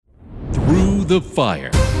the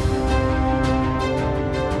Fire.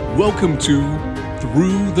 Welcome to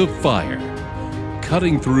Through the Fire,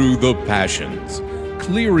 cutting through the passions,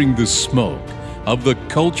 clearing the smoke of the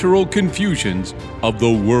cultural confusions of the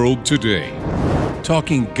world today,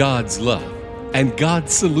 talking God's love and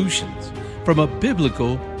God's solutions from a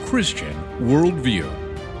biblical Christian worldview.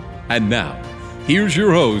 And now, here's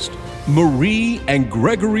your host, Marie and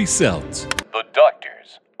Gregory Seltz. The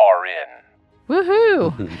doctors are in.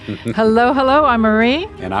 Woohoo! Hello, I'm Marie.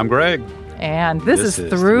 And I'm Greg. And this is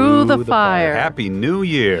Through the Fire. Happy New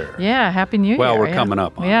Year. Yeah, Happy New Year. Well, we're coming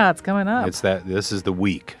up on it. Yeah, it's coming up. This is the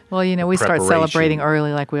week. Well, we start celebrating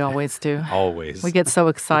early like we always do. Always. We get so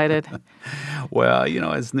excited. Well,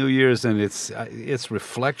 it's New Year's and it's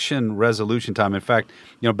reflection resolution time. In fact,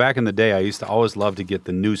 back in the day, I used to always love to get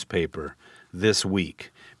the newspaper this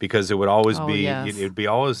week, because it would always it'd be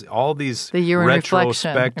always all these the year in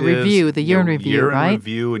retrospectives, review, the year in review, right?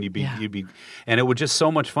 Review, and and it was just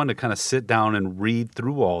so much fun to kind of sit down and read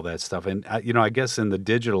through all that stuff. And I guess in the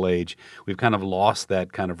digital age, we've kind of lost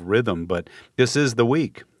that kind of rhythm. But this is the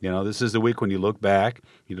week. This is the week when you look back,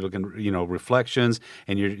 you look in, reflections,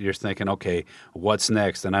 and you're thinking, okay, what's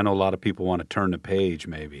next? And I know a lot of people want to turn the page,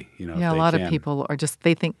 maybe. Yeah, a lot of people are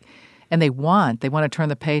they think. And they want to turn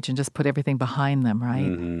the page and just put everything behind them, right?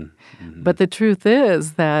 Mm-hmm, mm-hmm. But the truth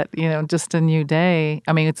is that, just a new day.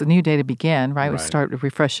 I mean, it's a new day to begin, right? We start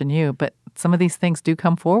refreshing you, but some of these things do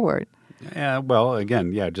come forward. Yeah, well,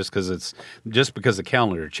 again, just because the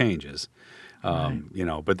calendar changes,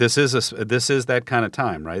 But this is that kind of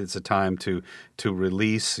time, right? It's a time to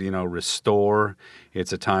release, restore.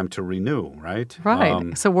 It's a time to renew, right?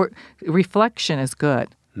 Right. So reflection is good.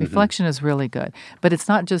 Reflection is really good. But it's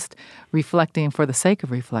not just reflecting for the sake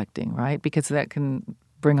of reflecting, right? Because that can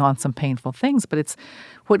bring on some painful things. But it's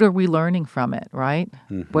what are we learning from it, right?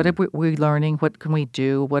 Mm-hmm. What are we learning? What can we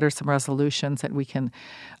do? What are some resolutions that we can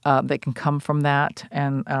that can come from that?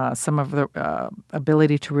 And some of the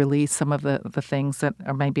ability to release some of the things that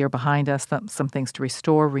maybe are behind us, some things to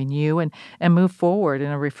restore, renew, and move forward in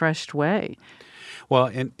a refreshed way. Well,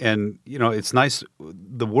 and it's nice.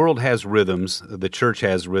 The world has rhythms. The church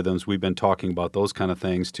has rhythms. We've been talking about those kind of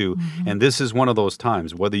things too. Mm-hmm. And this is one of those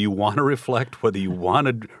times. Whether you want to reflect, whether you want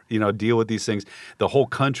to, deal with these things, the whole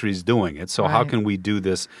country's doing it. So how can we do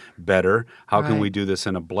this better? How can we do this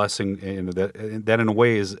in a blessing? That in a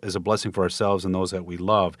way is a blessing for ourselves and those that we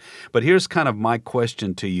love. But here's kind of my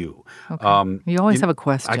question to you. Okay. You always have a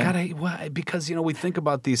question. Because we think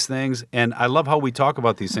about these things, and I love how we talk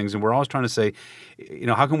about these things, and we're always trying to say,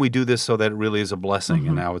 how can we do this so that it really is a blessing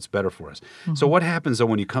and now it's better for us? Mm-hmm. So what happens, though,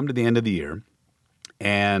 when you come to the end of the year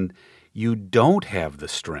and you don't have the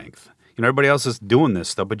strength? Everybody else is doing this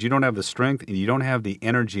stuff, but you don't have the strength and you don't have the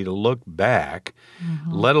energy to look back,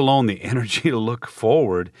 let alone the energy to look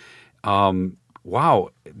forward. Wow,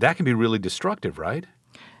 that can be really destructive, right?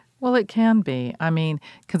 Well, it can be. I mean,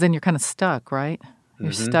 because then you're kind of stuck, right?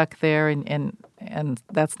 You're stuck there, and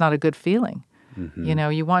that's not a good feeling.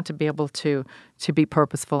 Mm-hmm. You want to be able to be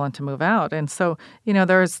purposeful and to move out. And so,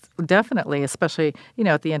 there's definitely, especially,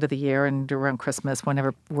 at the end of the year and around Christmas,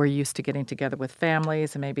 whenever we're used to getting together with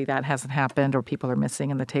families and maybe that hasn't happened or people are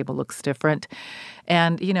missing and the table looks different.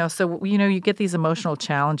 And, so, you get these emotional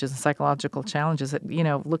challenges and psychological challenges that,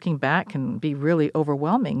 looking back can be really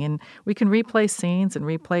overwhelming. And we can replay scenes and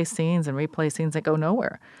replay scenes and replay scenes that go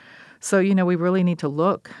nowhere. So, we really need to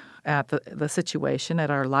look at the situation,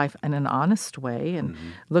 at our life in an honest way, and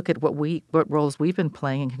look at what roles we've been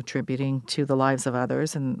playing and contributing to the lives of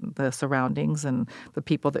others and the surroundings and the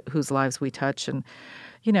people whose lives we touch. And,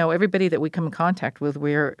 everybody that we come in contact with,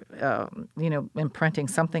 we're, imprinting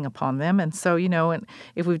something upon them. And so, and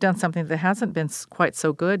if we've done something that hasn't been quite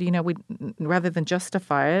so good, we rather than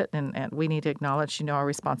justify it, and we need to acknowledge, our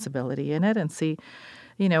responsibility in it and see,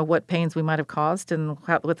 what pains we might have caused and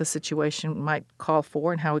what the situation might call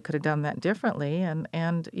for and how we could have done that differently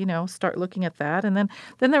and start looking at that. And then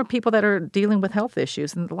there are people that are dealing with health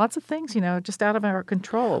issues and lots of things, just out of our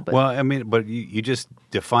control. But, well, I mean, but you just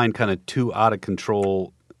defined kind of two out of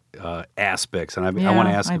control aspects. And I want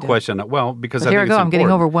to ask a question. Well, because here I go. I'm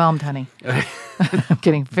getting overwhelmed, honey. I'm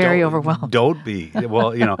getting very overwhelmed. Don't be. Well,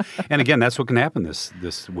 and again, that's what can happen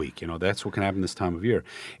this week. That's what can happen this time of year.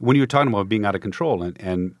 When you were talking about being out of control,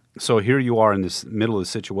 and so here you are in this middle of the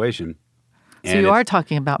situation. So you are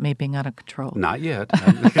talking about me being out of control. Not yet.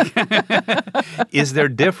 Is there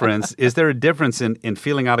a difference in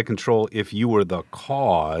feeling out of control if you were the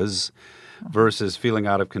cause versus feeling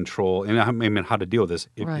out of control? And I mean, how to deal with this?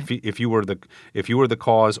 If you were the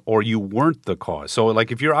cause or you weren't the cause. So,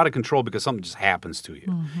 like, if you're out of control because something just happens to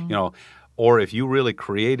you, or if you really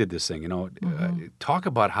created this thing, talk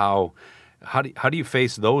about how how do you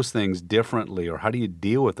face those things differently, or how do you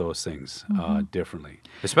deal with those things differently,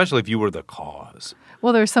 especially if you were the cause?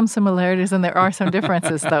 Well, there's some similarities and there are some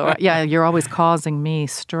differences, though. Yeah, you're always causing me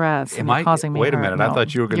stress. Am and I? causing me Wait a hurt. minute. I No,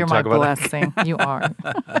 thought you were going to you're talk my about blessing. You are.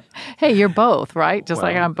 Hey, you're both, right? Just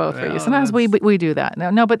like Well, I'm both for well, you. Sometimes we do that.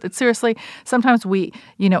 No, but seriously, sometimes we,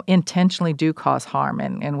 intentionally do cause harm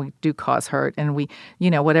and we do cause hurt, and we,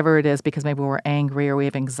 whatever it is, because maybe we're angry or we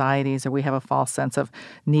have anxieties or we have a false sense of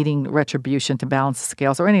needing retribution to balance the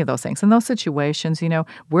scales or any of those things. In those situations,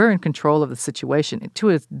 we're in control of the situation to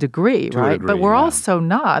a degree, right? degree, But we're yeah. also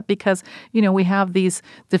not, because we have these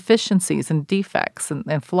deficiencies and defects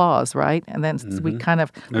and flaws, right? And then we kind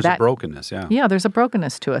of There's a brokenness, yeah. yeah, there's a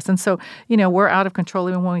brokenness to us, and so we're out of control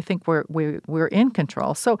even when we think we're in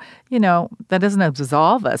control. So that doesn't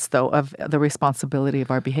absolve us though of the responsibility of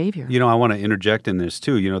our behavior. I want to interject in this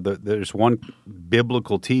too. There's one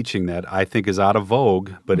biblical teaching that I think is out of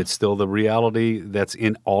vogue, but it's still the reality that's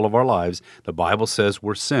in all of our lives. The Bible says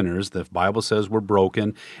we're sinners. The Bible says we're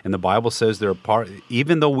broken, and the Bible says they're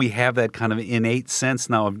even though we have that kind of innate sense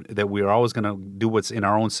now that we are always going to do what's in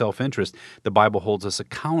our own self-interest, the Bible holds us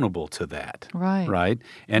accountable to that. Right. Right?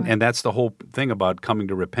 And that's the whole thing about coming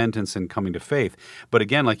to repentance and coming to faith. But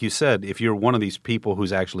again, like you said, if you're one of these people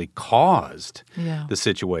who's actually caused the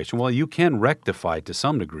situation, well, you can rectify to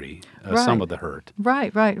some degree some of the hurt.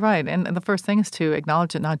 Right. And the first thing is to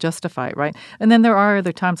acknowledge it, not justify it, right? And then there are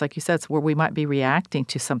other times, like you said, where we might be reacting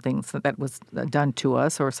to something that was done to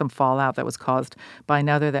us or some fallout that was caused by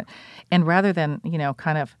another and rather than,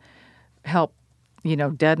 kind of help,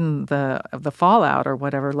 deaden the fallout or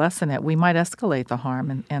whatever, lessen it, we might escalate the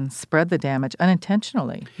harm and spread the damage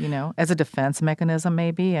unintentionally, as a defense mechanism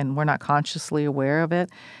maybe, and we're not consciously aware of it.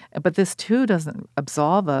 But this too doesn't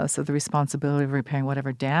absolve us of the responsibility of repairing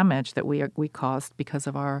whatever damage that we caused because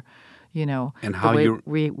of our, And how the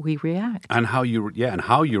way we react. And how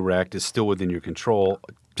you react is still within your control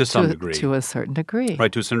to some degree. To a certain degree. Right,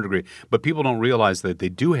 to a certain degree. But people don't realize that they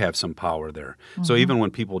do have some power there. So even when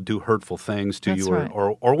people do hurtful things to That's you right.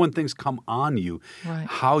 or when things come on you, Right.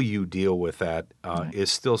 how you deal with that is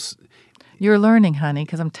still You're learning, honey,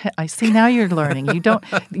 because I see now you're learning. You don't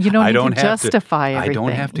need to justify everything. I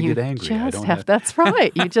don't have to You get angry. I just don't have. That's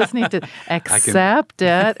right. You just need to accept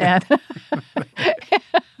it and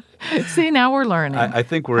see. Now we're learning. I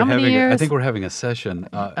think we're How many having. years? I think we're having a session.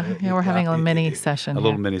 Yeah, we're having a mini session. A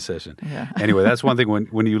little mini session. Yeah. Anyway, that's one thing.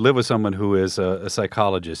 When you live with someone who is a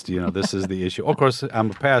psychologist, this is the issue. Of course,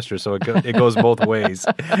 I'm a pastor, so it goes both ways.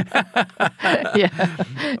 Yeah,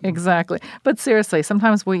 exactly. But seriously,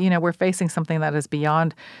 sometimes we're facing something that is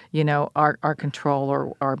beyond our control,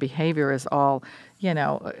 or our behavior is all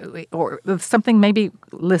or something. Maybe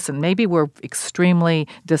we're extremely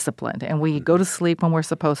disciplined and we go to sleep when we're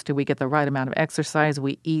supposed to. We get the right amount of exercise.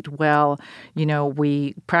 We eat well.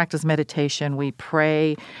 We practice meditation. We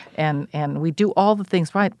pray, and we do all the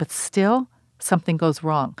things right. But still, something goes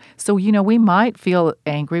wrong. So, we might feel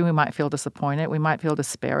angry. We might feel disappointed. We might feel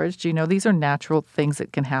disparaged. These are natural things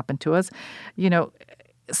that can happen to us.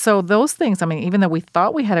 So those things, even though we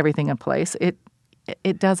thought we had everything in place,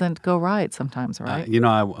 it doesn't go right sometimes, right?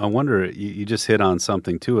 I wonder, you just hit on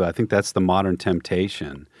something too. I think that's the modern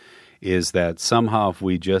temptation, is that somehow if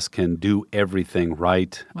we just can do everything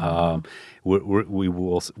right, we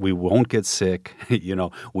won't get sick,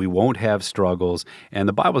 we won't have struggles. And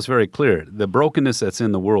the Bible's very clear. The brokenness that's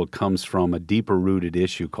in the world comes from a deeper rooted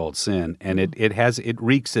issue called sin, and it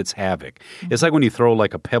wreaks its havoc. It's like when you throw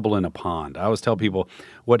like a pebble in a pond. I always tell people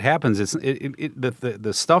what happens is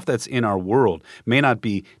the stuff that's in our world may not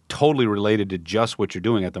be totally related to just what you're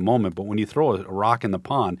doing at the moment, but when you throw a rock in the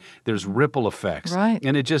pond, there's ripple effects. Right.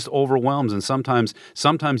 And it just overwhelms, and sometimes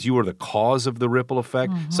you are the cause of the ripple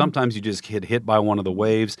effect. Sometimes you just get hit by one of the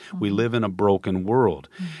waves. We live in a broken world.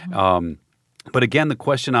 But again, the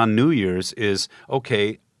question on New Year's is,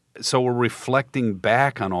 okay, so we're reflecting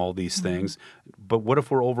back on all these things, but what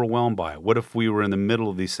if we're overwhelmed by it? What if we were in the middle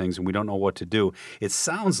of these things and we don't know what to do? It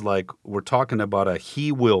sounds like we're talking about a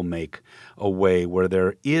He will make a way where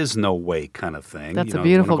there is no way kind of thing. That's a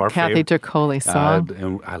beautiful Kathy Turcoli song.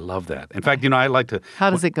 And I love that. In fact, I like to... How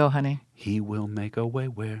does it go, honey? He will make a way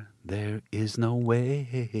where there is no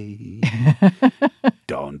way.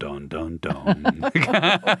 Dun, dun, dun, dun.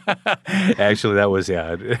 Actually, that was,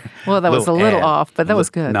 Well, that was a little off, but that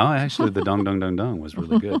was good. No, actually, the dung, dung, dung, dung was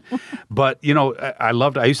really good. But,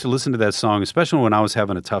 I used to listen to that song, especially when I was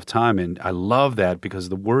having a tough time. And I love that because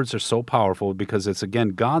the words are so powerful, because it's, again,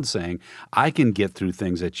 God saying, I can get through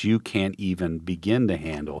things that you can't even begin to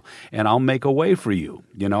handle, and I'll make a way for you.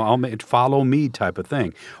 I'll follow me type of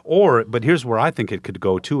thing. But here's where I think it could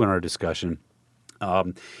go, too, in our discussion.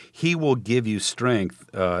 He will give you strength.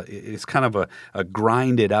 It's kind of a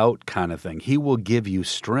grind it out kind of thing. He will give you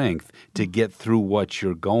strength to get through what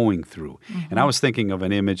you're going through. And I was thinking of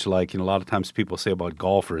an image like, a lot of times people say about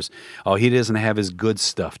golfers, oh, he doesn't have his good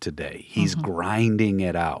stuff today. He's grinding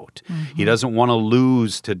it out. He doesn't want to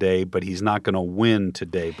lose today, but he's not going to win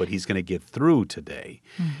today, but he's going to get through today.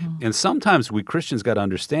 And sometimes we Christians got to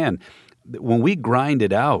understand when we grind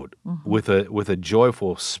it out with a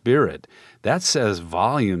joyful spirit, that says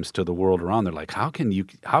volumes to the world around. They're like, how can you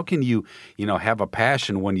have a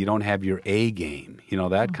passion when you don't have your A game,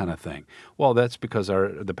 that kind of thing. Well, that's because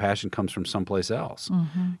the passion comes from someplace else,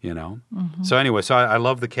 So anyway, I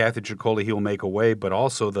love the Kathy Tricoli, He will make a way, but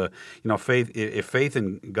also the faith. If faith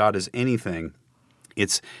in God is anything,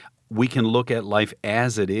 we can look at life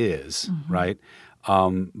as it is, right?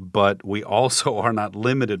 But we also are not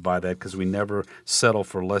limited by that because we never settle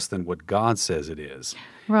for less than what God says it is.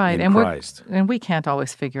 Right, in Christ. And we can't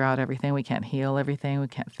always figure out everything. We can't heal everything. We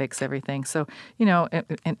can't fix everything. So, and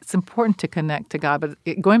it's important to connect to God. But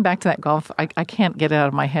going back to that golf, I can't get it out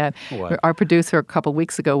of my head. What? Our producer a couple of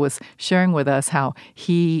weeks ago was sharing with us how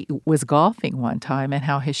he was golfing one time and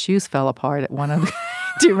how his shoes fell apart at one of the...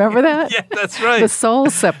 Do you remember that? Yeah, that's right. The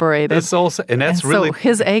soles separated. And that's really... So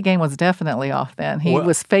his A game was definitely off then. He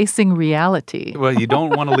was facing reality. Well, you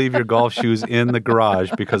don't want to leave your golf shoes in the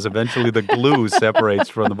garage because eventually the glue separates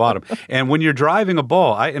from the bottom. And when you're driving a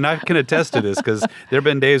ball, I can attest to this because there have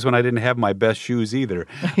been days when I didn't have my best shoes either.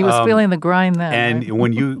 He was feeling the grind then. And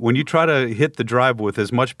right? when you try to hit the drive with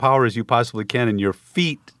as much power as you possibly can and your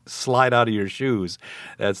feet slide out of your shoes,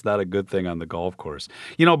 that's not a good thing on the golf course.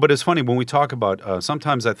 But it's funny when we talk about,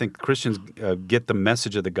 sometimes I think Christians get the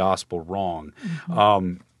message of the gospel wrong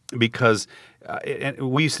because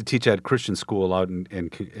and we used to teach at Christian school out in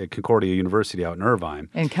Concordia University out in Irvine.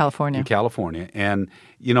 In California. And,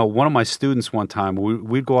 one of my students one time,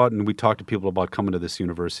 we'd go out and we'd talk to people about coming to this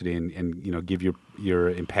university and give your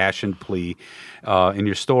impassioned plea in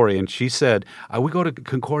your story. And she said, we go to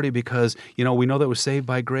Concordia because, we know that we're saved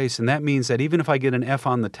by grace. And that means that even if I get an F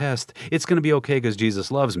on the test, it's going to be okay because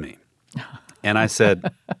Jesus loves me. And I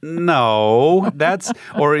said, no, I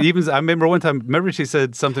remember one time, she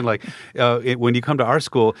said something like, when you come to our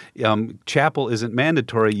school, chapel isn't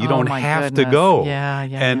mandatory. You don't have to go. Yeah.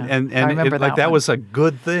 And I remember that was a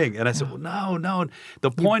good thing. And I said, well, no.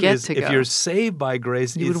 The point is, if you're saved by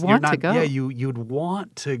grace, you'd want to go. Yeah, you'd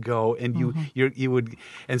want to go. And you would.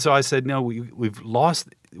 And so I said, no, we've lost.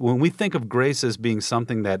 When we think of grace as being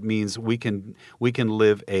something that means we can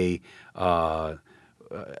live a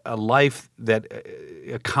life that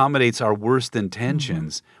accommodates our worst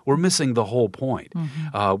intentions, we're missing the whole point.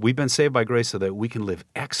 We've been saved by grace so that we can live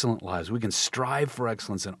excellent lives. We can strive for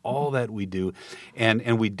excellence in all that we do,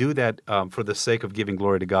 and we do that for the sake of giving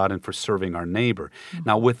glory to God and for serving our neighbor.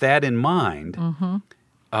 Now, with that in mind,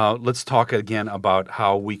 let's talk again about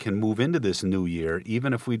how we can move into this new year,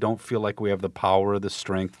 even if we don't feel like we have the power or the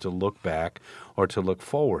strength to look back or to look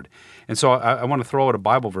forward. And so I want to throw out a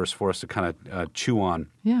Bible verse for us to kind of chew on.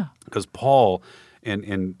 Yeah. Because Paul,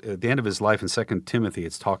 in at the end of his life in 2 Timothy,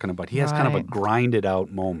 it's talking about he has kind of a grinded out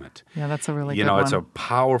moment. Yeah, that's a really good one. It's a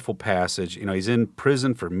powerful passage. He's in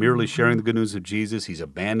prison for merely sharing the good news of Jesus. He's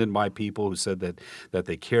abandoned by people who said that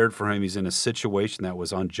they cared for him. He's in a situation that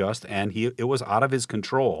was unjust, and it was out of his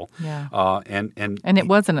control. Yeah. And it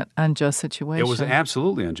wasn't an unjust situation. It was an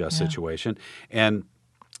absolutely unjust situation.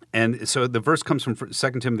 And so the verse comes from 2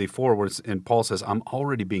 Timothy 4, and Paul says, I'm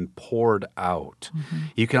already being poured out.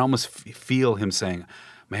 You can almost feel him saying,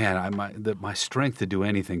 man, my strength to do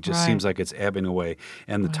anything just seems like it's ebbing away.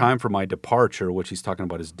 And the time for my departure, which he's talking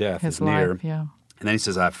about his death, is near. Life, yeah. And then he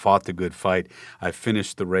says, I've fought the good fight. I've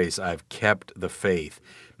finished the race. I've kept the faith.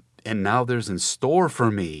 And now there's in store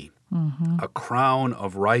for me a crown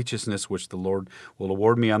of righteousness, which the Lord will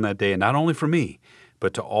award me on that day. And not only for me,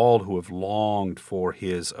 but to all who have longed for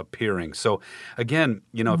his appearing. So again,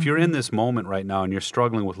 if you're in this moment right now and you're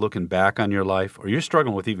struggling with looking back on your life, or you're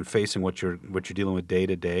struggling with even facing what you're dealing with day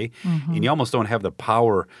to day, and you almost don't have the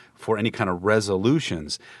power for any kind of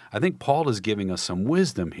resolutions, I think Paul is giving us some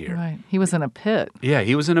wisdom here. Right. He was in a pit. Yeah,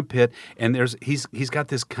 he was in a pit, and he's got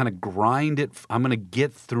this kind of grind it. I'm going to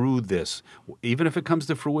get through this. Even if it comes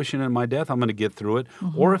to fruition in my death, I'm going to get through it.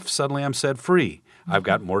 Or if suddenly I'm set free, I've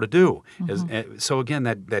got more to do. So again,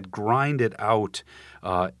 that grind it out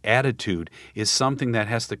attitude is something that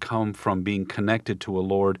has to come from being connected to a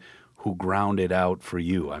Lord who ground it out for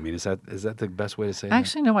you. I mean, is that the best way to say that?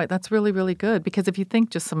 Actually, no, that's really, really good. Because if you think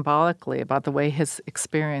just symbolically about the way his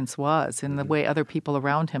experience was and the way other people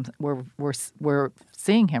around him were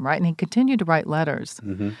seeing him, right? And he continued to write letters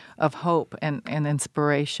of hope and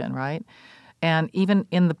inspiration, right? And even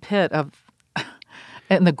in the pit of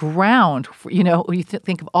in the ground, you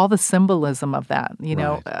think of all the symbolism of that.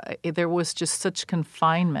 There was just such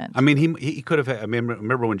confinement. I mean, he could have. I mean,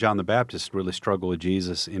 remember when John the Baptist really struggled with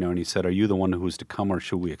Jesus, and he said, "Are you the one who is to come, or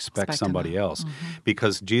should we expect somebody else?"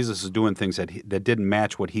 Because Jesus is doing things that didn't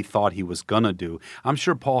match what he thought he was gonna do. I'm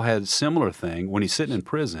sure Paul had a similar thing when he's sitting in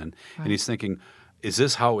prison, and he's thinking, is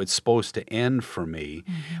this how it's supposed to end for me?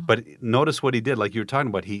 But notice what he did. Like you were talking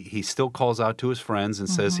about, he still calls out to his friends and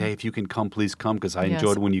says, hey, if you can come, please come, because I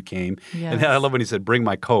enjoyed when you came. Yes. And then I love when he said, bring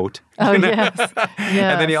my coat. Oh, yes.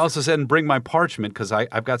 And then he also said, and bring my parchment, because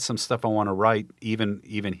I've got some stuff I want to write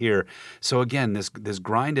even here. So again, this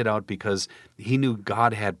grind it out, because he knew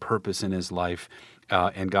God had purpose in his life.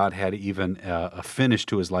 And God had even a finish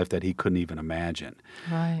to his life that he couldn't even imagine.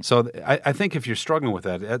 Right. So I think if you're struggling with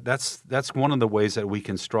that, that's one of the ways that we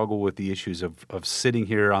can struggle with the issues of sitting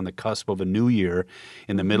here on the cusp of a new year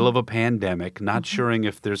in the middle of a pandemic, not sure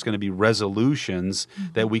if there's going to be resolutions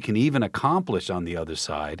that we can even accomplish on the other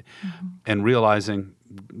side, and realizing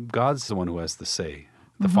God's the one who has to say.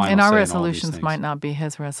 And our resolutions might not be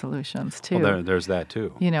his resolutions, too. Well, there's that,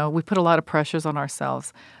 too. We put a lot of pressures on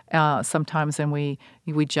ourselves sometimes, and we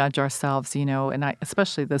judge ourselves, and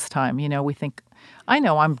especially this time, we think, I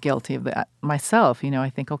know I'm guilty of that myself.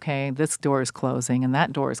 I think, okay, this door is closing and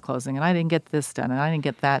that door is closing, and I didn't get this done and I didn't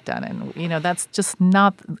get that done. And, that's just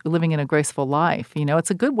not living in a graceful life.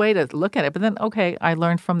 It's a good way to look at it. But then, okay, I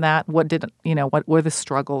learned from that. What were the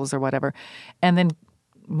struggles or whatever? And then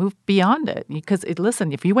move beyond it, because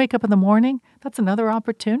listen, if you wake up in the morning, that's another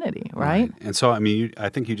opportunity, right? And so, I mean, I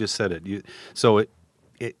think you just said it.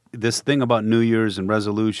 This thing about New Year's and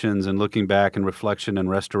resolutions and looking back and reflection and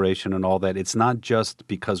restoration and all that, it's not just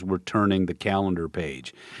because we're turning the calendar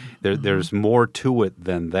page. There's more to it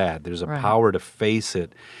than that. There's a power to face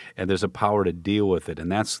it, and there's a power to deal with it,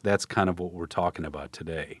 and that's kind of what we're talking about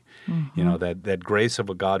today. That grace of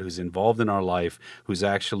a God who's involved in our life, who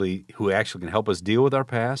actually can help us deal with our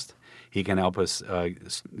past. He can help us,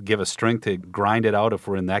 give us strength to grind it out if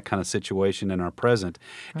we're in that kind of situation in our present,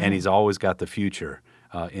 and he's always got the future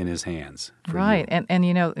in his hands. Right. And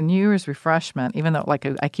New Year's refreshment, even though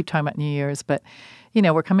I keep talking about New Year's, but,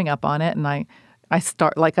 we're coming up on it, and I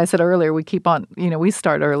start, like I said earlier, we keep on, we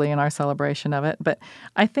start early in our celebration of it. But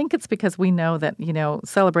I think it's because we know that,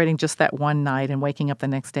 celebrating just that one night and waking up the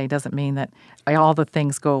next day doesn't mean that all the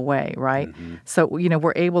things go away, right? So,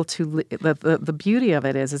 we're able to, the beauty of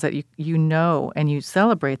it is that you know and you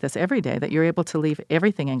celebrate this every day, that you're able to leave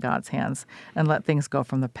everything in God's hands and let things go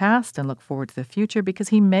from the past and look forward to the future, because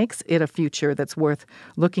he makes it a future that's worth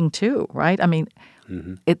looking to, right? I mean,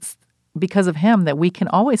 it's because of him that we can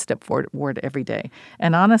always step forward every day.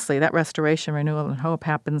 And honestly, that restoration, renewal, and hope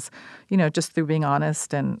happens, just through being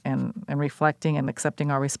honest and reflecting and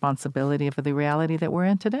accepting our responsibility for the reality that we're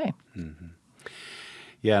in today.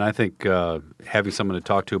 Yeah, and I think having someone to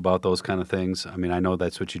talk to about those kind of things, I mean, I know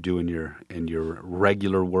that's what you do in your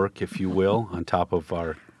regular work, if you will, on top of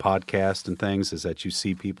our podcast and things, is that you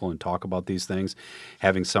see people and talk about these things.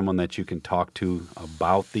 Having someone that you can talk to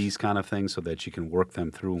about these kind of things so that you can work them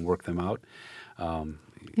through and work them out.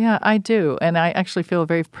 Yeah, I do. And I actually feel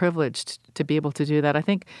very privileged to be able to do that. I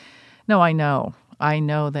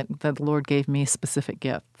know that the Lord gave me specific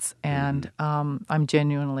gifts, and I'm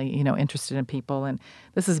genuinely, interested in people. And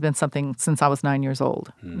this has been something since I was 9 years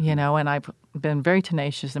old, and I've been very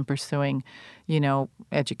tenacious in pursuing,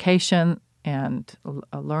 education and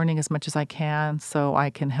learning as much as I can so I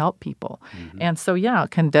can help people. And so,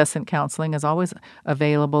 Candescent Counseling is always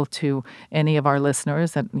available to any of our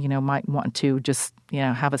listeners that, might want to just,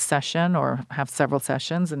 have a session or have several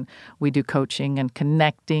sessions. And we do coaching and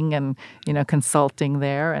connecting and, consulting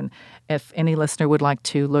there. And if any listener would like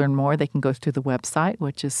to learn more, they can go to the website,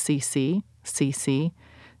 which is CC,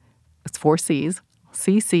 it's 4 C's,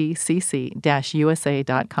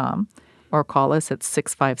 CCCC-USA.com, or call us at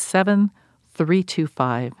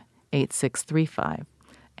 657-325-8635.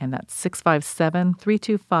 And that's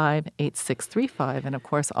 657-325-8635. And, of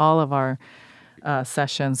course, all of our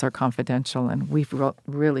sessions are confidential, and we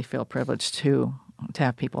really feel privileged to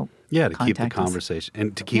have people to keep the conversation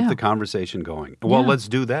and to keep the conversation going. Well, let's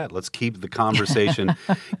do that. Let's keep the conversation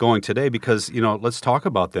going today, because, let's talk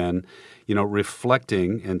about then,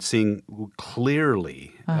 reflecting and seeing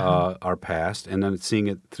clearly our past, and then seeing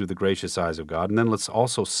it through the gracious eyes of God. And then let's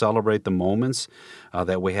also celebrate the moments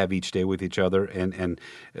that we have each day with each other, and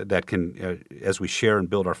that can, as we share and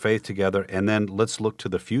build our faith together. And then let's look to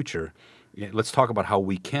the future Yeah, let's talk about how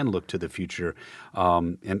we can look to the future,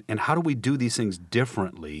 and how do we do these things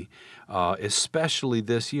differently, especially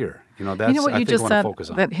this year. That's You know what I you think just I want to said focus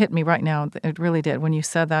on. that hit me right now. It really did when you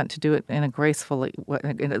said that, to do it in a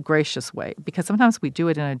gracious way, because sometimes we do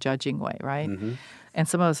it in a judging way, right? And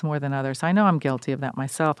some of us more than others. I know I'm guilty of that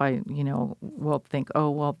myself. I will think, oh,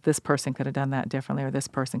 well, this person could have done that differently, or this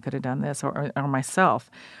person could have done this, or myself.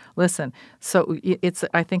 Listen, so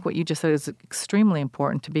I think what you just said is extremely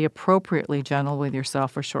important, to be appropriately gentle with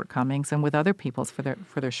yourself for shortcomings and with other people for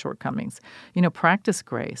their shortcomings. Practice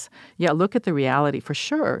grace. Yeah, look at the reality for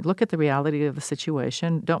sure. Look at the reality of the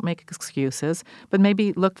situation. Don't make excuses, but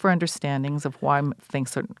maybe look for understandings of why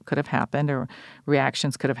things could have happened or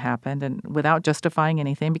reactions could have happened, and without justifying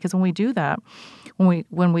anything. Because when we do that,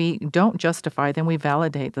 when we don't justify, then we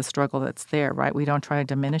validate the struggle that's there, right? We don't try to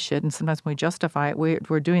diminish it, and sometimes when we justify it,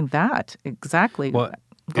 we're doing that exactly. Well,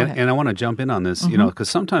 Go ahead. and I want to jump in on this, because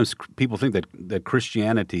sometimes people think that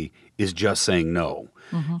Christianity is just saying no.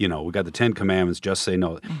 We got the 10 Commandments, just say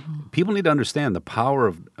no. People need to understand the power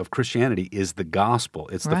of Christianity is the gospel.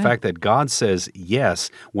 It's the fact that God says yes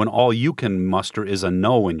when all you can muster is a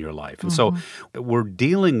no in your life. And so we're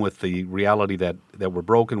dealing with the reality that we're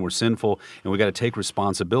broken, we're sinful, and we got to take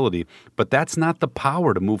responsibility. But that's not the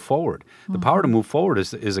power to move forward. The power to move forward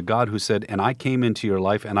is a God who said, and I came into your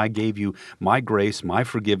life and I gave you my grace, my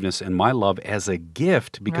forgiveness, and my love as a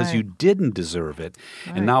gift because you didn't deserve it.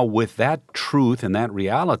 And now with that truth and that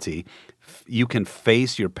reality, you can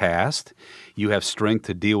face your past, you have strength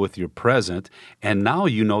to deal with your present, and now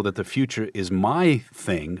you know that the future is my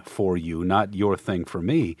thing for you, not your thing for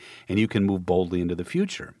me, and you can move boldly into the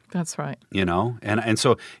future. That's right. And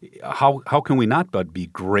so how can we not but be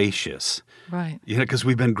gracious? Right. Because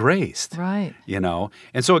we've been graced. Right.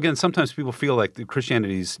 And so again, sometimes people feel like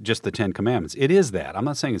Christianity is just the 10 Commandments. It is that. I'm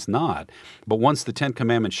not saying it's not. But once the 10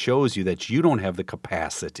 Commandments shows you that you don't have the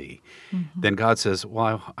capacity, then God says,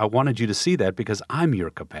 well, I wanted you to see that because I'm your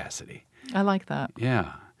capacity. I like that.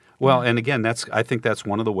 Yeah. Well, and again, I think that's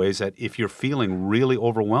one of the ways that if you're feeling really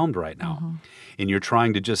overwhelmed right now and you're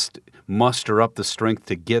trying to just muster up the strength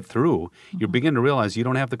to get through, you begin to realize you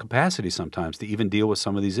don't have the capacity sometimes to even deal with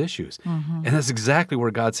some of these issues. And that's exactly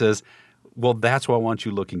where God says, well, that's why I want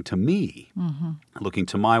you looking to me, looking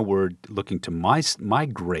to my word, looking to my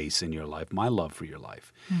grace in your life, my love for your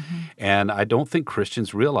life. And I don't think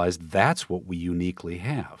Christians realize that's what we uniquely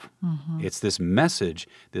have. It's this message,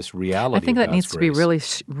 this reality. I think of that God's needs to be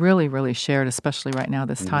grace. really shared, especially right now,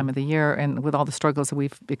 this time of the year, and with all the struggles that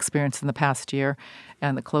we've experienced in the past year,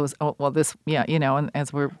 and the close. Oh, well, and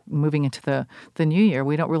as we're moving into the new year,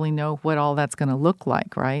 we don't really know what all that's going to look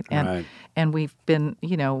like, right? And we've been,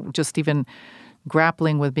 just even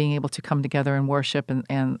grappling with being able to come together and worship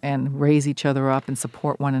and raise each other up and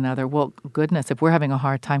support one another. Well, goodness, if we're having a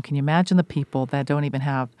hard time, can you imagine the people that don't even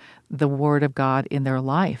have the Word of God in their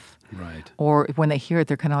life? Right. Or when they hear it,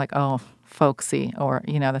 they're kind of like, oh, folksy, or,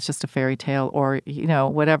 that's just a fairy tale, or,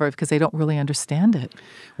 whatever, because they don't really understand it.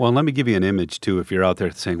 Well, and let me give you an image, too, if you're out there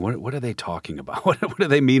saying, what are they talking about? What do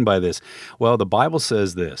they mean by this? Well, the Bible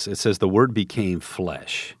says this. It says the Word became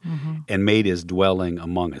flesh and made His dwelling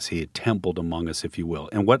among us. He had templed among us, if you will.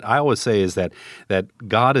 And what I always say is that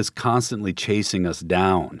God is constantly chasing us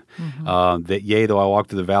down. That, yea, though I walk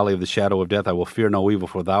through the valley of the shadow of death, I will fear no evil,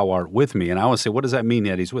 for thou art with me. And I always say, what does that mean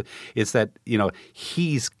that He's with? It's that,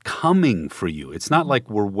 He's coming for you. It's not like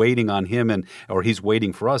we're waiting on Him or He's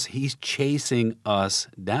waiting for us. He's chasing us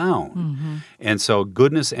down. And so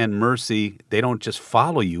goodness and mercy, they don't just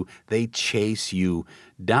follow you, they chase you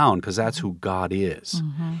down because that's who God is.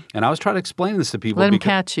 And I was trying to explain this to people. Let Him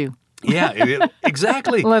catch you. Yeah,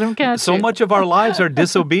 exactly. Let Him catch so you. much of our lives, our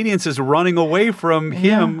disobedience is running away from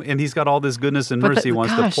Him, and He's got all this goodness and mercy He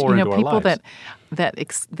wants to pour into our lives. People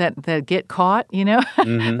that get caught,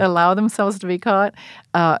 that allow themselves to be caught,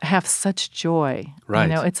 have such joy. Right.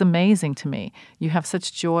 It's amazing to me. You have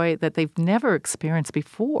such joy that they've never experienced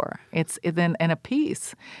before. And a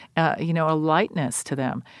peace, a lightness to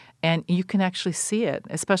them, and you can actually see it,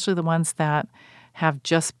 especially the ones that have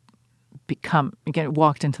just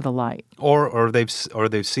walked into the light, or they've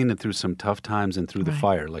seen it through some tough times and through the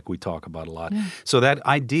fire, like we talk about a lot. So that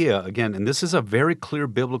idea again, and this is a very clear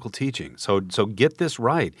biblical teaching. So get this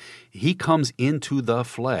right. He comes into the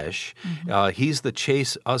flesh. He's the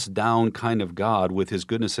chase us down kind of God with His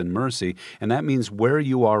goodness and mercy, and that means where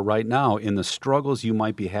you are right now in the struggles you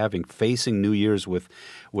might be having, facing New Year's with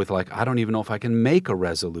like, I don't even know if I can make a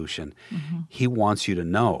resolution. He wants you to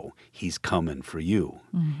know He's coming for you.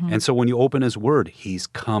 And so when you open His Word, He's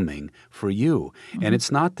coming for you. And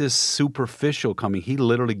it's not this superficial coming. He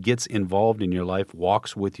literally gets involved in your life,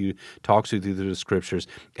 walks with you, talks with you through the scriptures,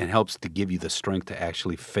 and helps to give you the strength to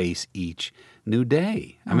actually face each new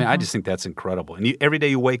day. I mean, I just think that's incredible. And every day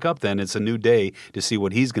you wake up, then it's a new day to see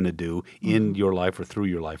what he's going to do in your life or through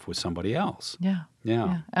your life with somebody else.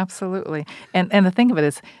 Yeah, absolutely. And the thing of it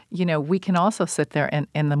is, we can also sit there and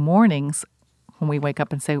in the mornings when we wake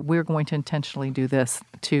up and say, we're going to intentionally do this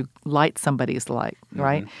to light somebody's light,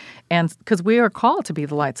 right? And because we are called to be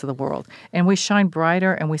the lights of the world. And we shine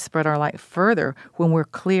brighter and we spread our light further when we're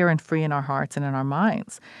clear and free in our hearts and in our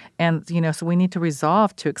minds. And, so we need to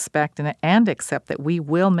resolve to expect and accept that we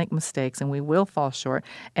will make mistakes and we will fall short,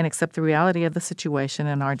 and accept the reality of the situation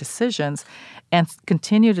and our decisions, and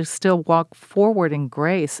continue to still walk forward in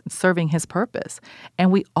grace, serving His purpose.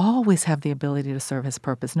 And we always have the ability to serve His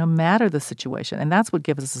purpose, no matter the situation. And that's what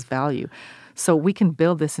gives us His value. So we can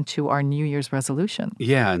build this into our New Year's resolution.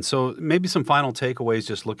 Yeah, and so maybe some final takeaways,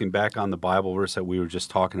 just looking back on the Bible verse that we were just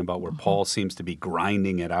talking about, where Paul seems to be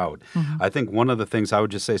grinding it out. I think one of the things I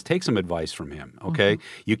would just say is take some advice from him, okay?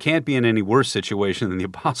 You can't be in any worse situation than the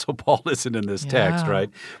Apostle Paul is in this text, right?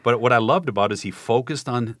 But what I loved about it is he focused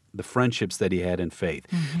on the friendships that he had in faith.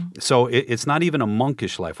 So it's not even a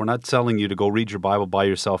monkish life. We're not telling you to go read your Bible by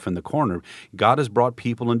yourself in the corner. God has brought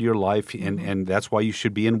people into your life, and that's why you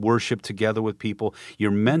should be in worship together with people. You're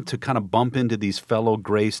meant to kind of bump into these fellow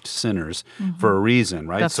graced sinners for a reason,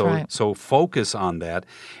 right? That's right. So focus on that.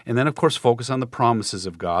 And then, of course, focus on the promises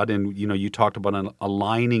of God. And, you talked about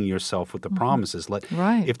aligning yourself with the promises.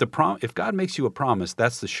 Right. If God makes you a promise,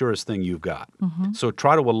 that's the surest thing you've got. So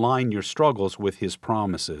try to align your struggles with His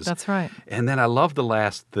promises. That's right. And then I love the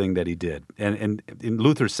last thing that he did. And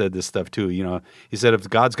Luther said this stuff too. He said, if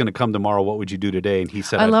God's going to come tomorrow, what would you do today? And he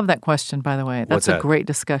said, I love that question, by the way. That's that? a great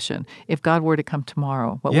discussion. If God were to come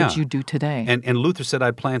tomorrow, what would you do today? And Luther said,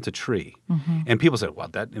 I'd plant a tree. And people said, well,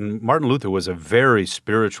 and Martin Luther was a very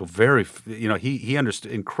spiritual, he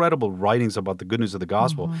understood incredible writings about the good news of the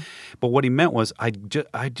gospel. But what he meant was,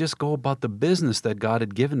 I'd just go about the business that God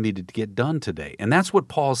had given me to get done today. And that's what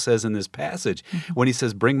Paul says in this passage when he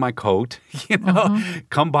says, bring my coat,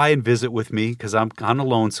 come by and visit with me because I'm kind of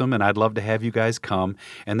lonesome and I'd love to have you guys come,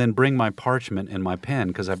 and then bring my parchment and my pen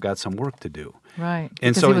because I've got some work to do. Right.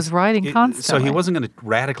 And because so he was writing constantly. So he wasn't going to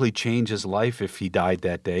radically change his life if he died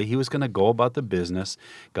that day. He was going to go about the business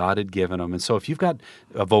God had given him. And so if you've got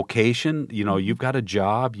a vocation, you've got a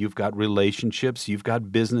job, you've got relationships, you've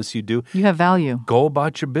got business you do. You have value. Go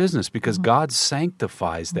about your business because God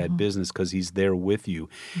sanctifies that business because He's there with you.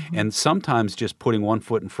 And sometimes just putting one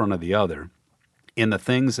foot in front of the other in the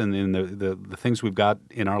things and in the things we've got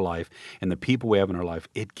in our life and the people we have in our life,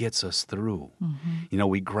 it gets us through.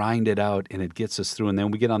 We grind it out and it gets us through. And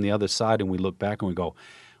then we get on the other side and we look back and we go,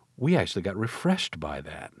 we actually got refreshed by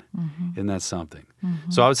that. Isn't that something?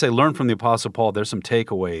 So I would say learn from the Apostle Paul. There's some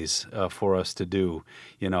takeaways for us to do,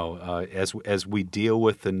 as we deal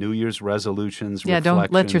with the New Year's resolutions,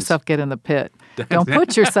 don't let yourself get in the pit. Don't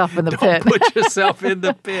put yourself in the pit. Don't put yourself in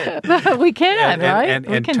the pit. We can, right?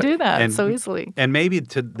 We can do that so easily. And maybe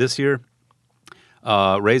to this year,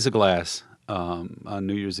 raise a glass on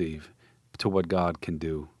New Year's Eve to what God can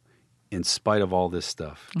do in spite of all this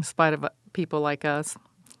stuff. In spite of people like us.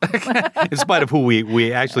 In spite of who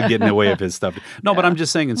we actually get in the way of His stuff. No, but I'm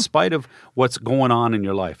just saying in spite of what's going on in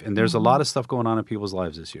your life, and there's a lot of stuff going on in people's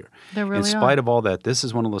lives this year. There really in spite of all that, this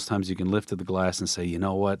is one of those times you can lift the glass and say, you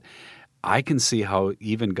know what? I can see how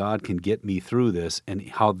even God can get me through this and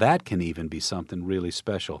how that can even be something really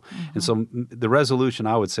special. And so the resolution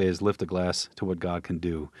I would say is lift a glass to what God can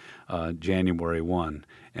do January 1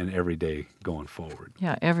 and every day going forward.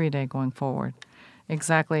 Yeah, every day going forward.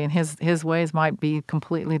 Exactly, and his ways might be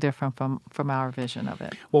completely different from our vision of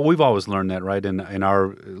it. Well, we've always learned that, right? In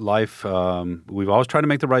our life, we've always tried to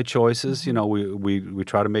make the right choices. We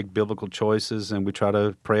try to make biblical choices, and we try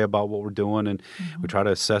to pray about what we're doing, and we try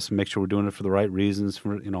to assess and make sure we're doing it for the right reasons,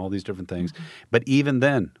 for all these different things. But even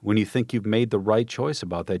then, when you think you've made the right choice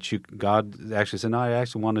about that, God actually said, "No, I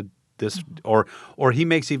actually wanted this," or He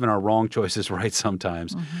makes even our wrong choices right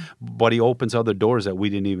sometimes, but He opens other doors that we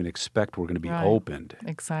didn't even expect were going to be opened.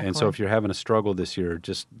 Exactly. And so if you're having a struggle this year,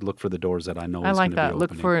 just look for the doors that I know I is like going to be that.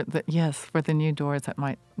 opening. Look for the new doors that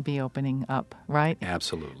might be opening up, right?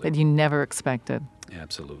 Absolutely. That you never expected.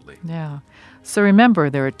 Absolutely. Yeah. So remember,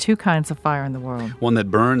 there are two kinds of fire in the world. One that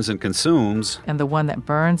burns and consumes. And the one that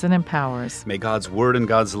burns and empowers. May God's word and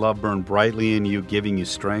God's love burn brightly in you, giving you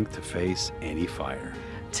strength to face any fire.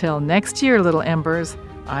 Till next year, little embers,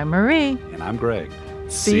 I'm Marie. And I'm Greg.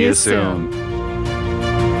 See you soon.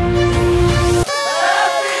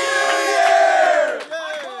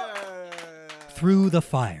 Through the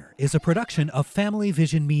Fire is a production of Family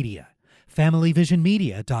Vision Media.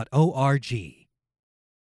 FamilyVisionMedia.org.